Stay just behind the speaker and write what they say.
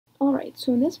Alright,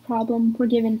 so in this problem, we're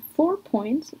given 4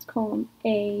 points. Let's call them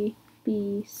A,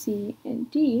 B, C, and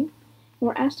D. And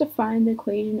we're asked to find the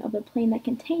equation of the plane that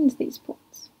contains these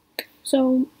points.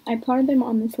 So I plotted them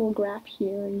on this little graph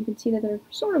here, and you can see that they're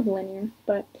sort of linear,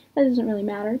 but that doesn't really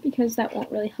matter because that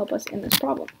won't really help us in this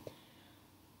problem.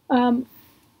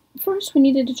 First, we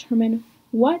need to determine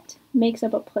what makes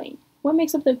up a plane. What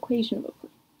makes up the equation of a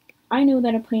plane? I know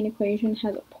that a plane equation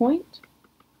has a point,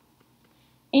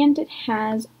 and it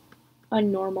has a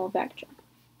normal vector.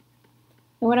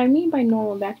 And what I mean by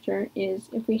normal vector is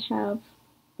if we have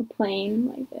a plane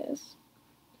like this,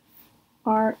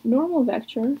 our normal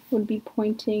vector would be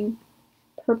pointing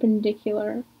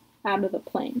perpendicular out of the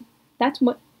plane. That's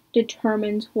what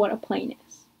determines what a plane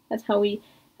is. That's how we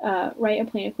write a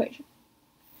plane equation.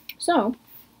 So,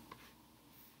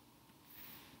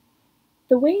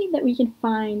 the way that we can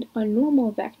find a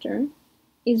normal vector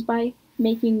is by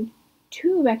making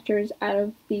 2 vectors out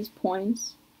of these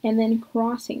points and then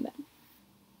crossing them.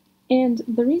 And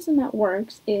the reason that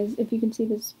works is, if you can see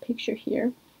this picture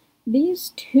here,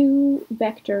 these 2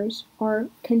 vectors are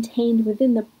contained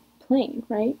within the plane,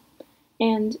 right?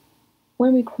 And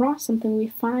when we cross something, we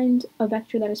find a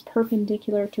vector that is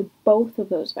perpendicular to both of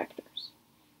those vectors.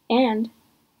 And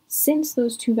since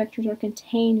those 2 vectors are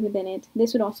contained within it,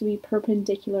 this would also be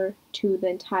perpendicular to the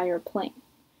entire plane.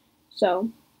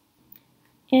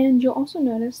 And you'll also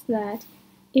notice that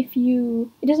it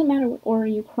doesn't matter what order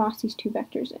you cross these 2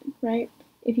 vectors in, right?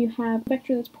 If you have a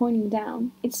vector that's pointing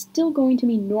down, it's still going to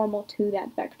be normal to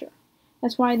that vector.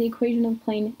 That's why the equation of the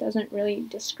plane doesn't really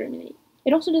discriminate.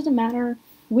 It also doesn't matter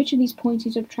which of these points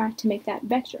you subtract to make that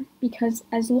vector, because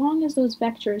as long as those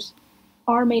vectors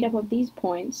are made up of these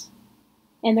points,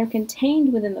 and they're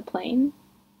contained within the plane,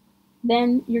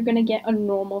 then you're going to get a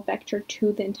normal vector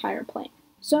to the entire plane.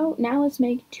 So now let's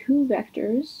make 2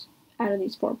 vectors out of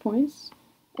these 4 points.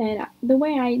 And the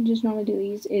way I just normally do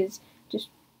these is just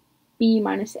B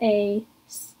minus A,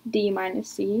 D minus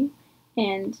C,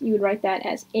 and you would write that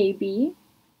as AB.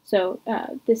 So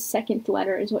this second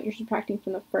letter is what you're subtracting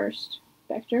from the first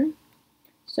vector.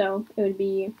 So it would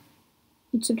be,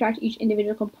 you'd subtract each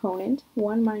individual component,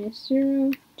 1 minus 0,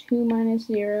 2 minus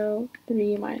 0,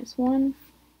 3 minus 1.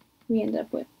 We end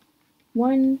up with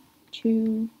 1,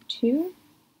 2, 2,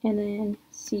 and then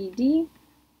CD,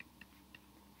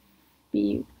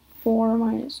 be 4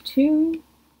 minus 2,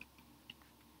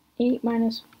 8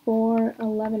 minus 4,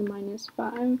 11 minus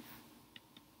 5,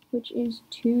 which is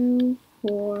 2,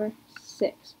 4,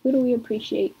 6. Who do we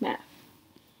appreciate math?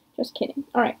 Just kidding.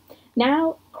 Alright,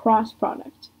 now cross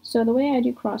product. So the way I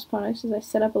do cross products is I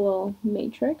set up a little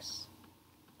matrix,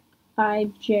 I,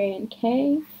 J, and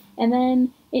K, and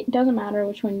then it doesn't matter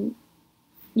which one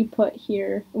you put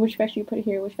here, which vector you put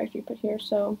here, which vector you put here,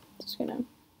 so just gonna.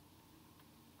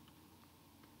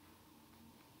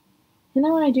 And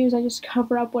then what I do is I just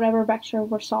cover up whatever vector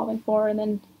we're solving for and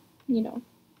then,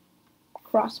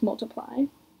 cross multiply.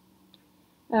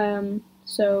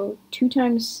 So 2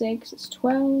 times 6 is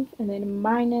 12, and then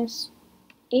minus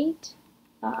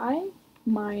 8i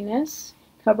minus,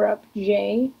 cover up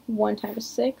j, 1 times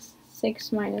 6,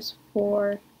 6 minus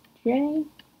 4j,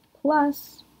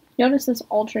 plus, notice this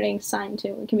alternating sign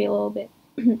too, it can be a little bit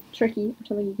tricky, or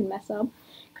something you can mess up.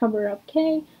 Cover up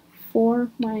k, 4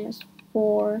 minus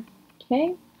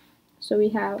 4k, so we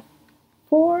have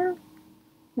 4,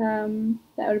 that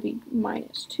would be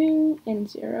minus 2, and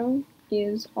 0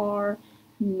 is our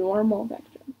normal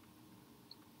vector.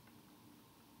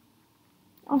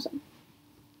 Awesome.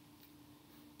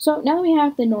 So now that we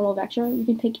have the normal vector, we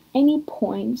can pick any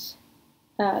points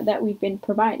that we've been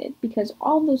provided, because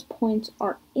all those points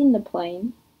are in the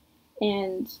plane,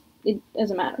 and it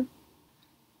doesn't matter.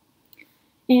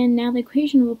 And now the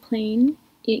equation of a plane,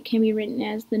 it can be written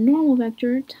as the normal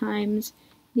vector times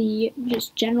the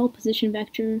just general position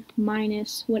vector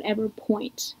minus whatever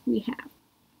point we have.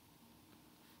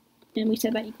 And we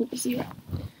set that equal to 0.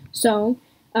 So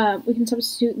we can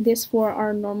substitute this for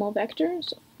our normal vector,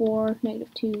 so 4,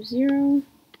 negative 2, 0,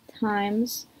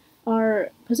 times our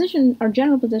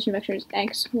general position vector is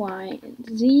x, y,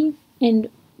 and z. And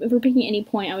if we're picking any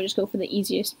point, I would just go for the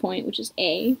easiest point, which is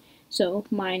a. So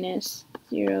minus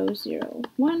 0, 0,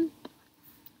 1.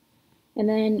 And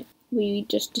then we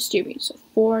just distribute. So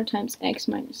 4 times x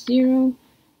minus 0,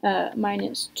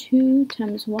 minus 2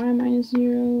 times y minus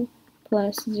 0,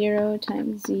 plus 0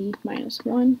 times z minus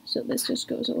 1. So this just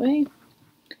goes away.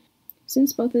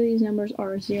 Since both of these numbers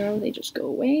are 0, they just go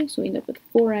away. So we end up with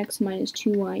 4x minus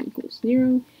 2y equals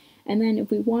 0. And then if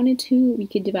we wanted to, we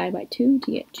could divide by 2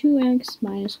 to get 2x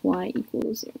minus y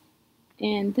equals 0.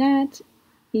 And that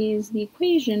is the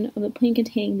equation of the plane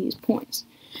containing these points.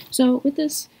 So with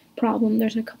this problem,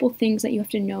 there's a couple things that you have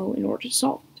to know in order to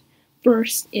solve it.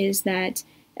 First is that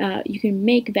you can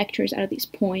make vectors out of these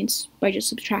points by just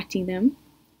subtracting them.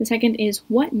 The second is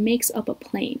what makes up a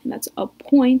plane, and that's a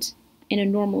point and a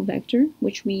normal vector,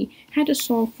 which we had to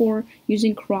solve for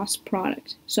using cross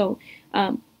product. So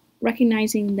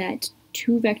recognizing that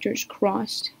two vectors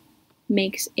crossed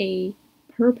makes a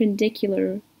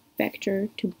perpendicular vector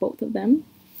to both of them,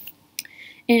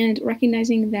 and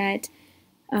recognizing that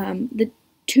the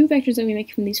two vectors that we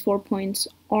make from these 4 points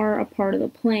are a part of the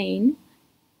plane,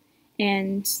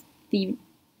 and the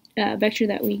vector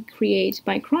that we create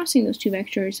by crossing those two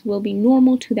vectors will be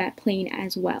normal to that plane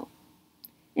as well.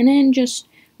 And then just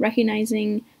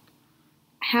recognizing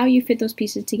how you fit those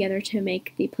pieces together to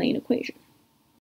make the plane equation.